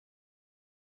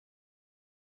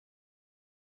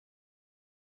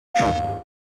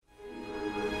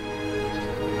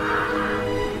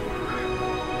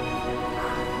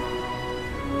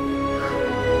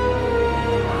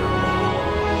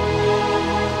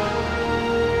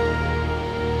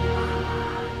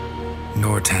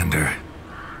Nortander,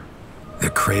 the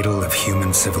cradle of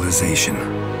human civilization.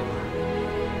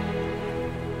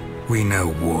 We know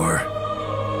war.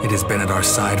 It has been at our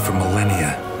side for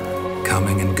millennia,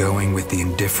 coming and going with the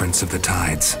indifference of the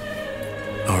tides.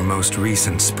 Our most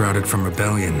recent sprouted from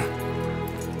rebellion.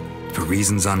 For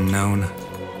reasons unknown,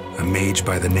 a mage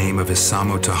by the name of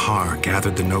Isamo Tahar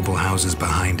gathered the noble houses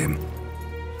behind him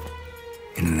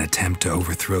in an attempt to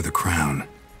overthrow the crown.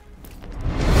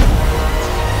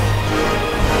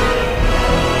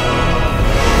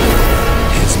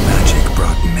 His magic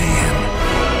brought mayhem.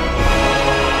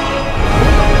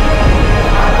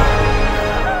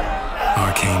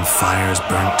 Arcane fires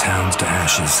burnt towns to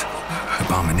ashes.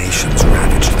 Abominations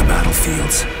ravaged the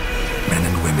battlefields. Men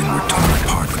and women were torn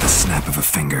apart with the snap of a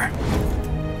finger.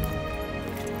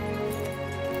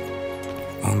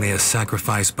 Only a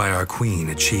sacrifice by our queen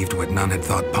achieved what none had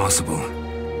thought possible: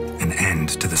 an end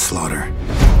to the slaughter.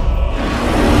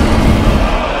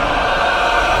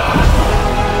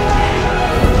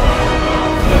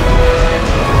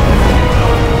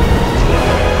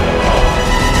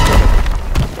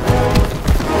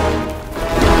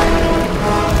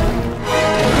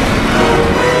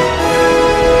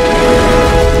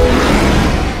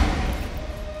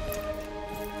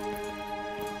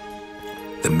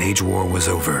 The Mage War was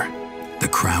over, the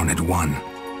crown had won,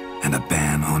 and a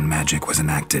ban on magic was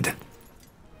enacted.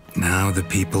 Now the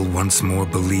people once more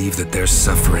believe that their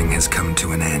suffering has come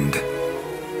to an end.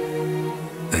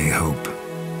 They hope.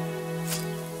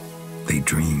 They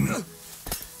dream.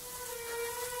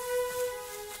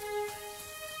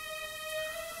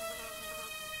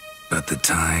 But the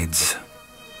tides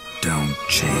don't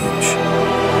change.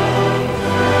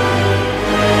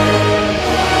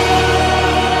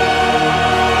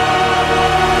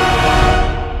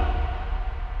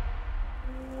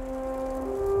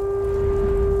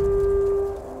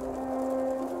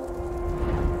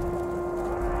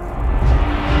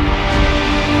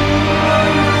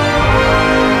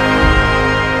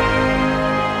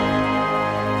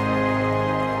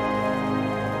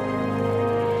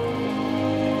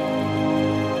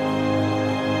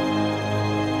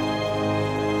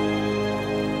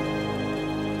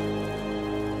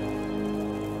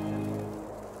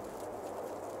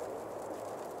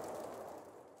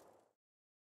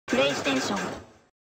 PlayStation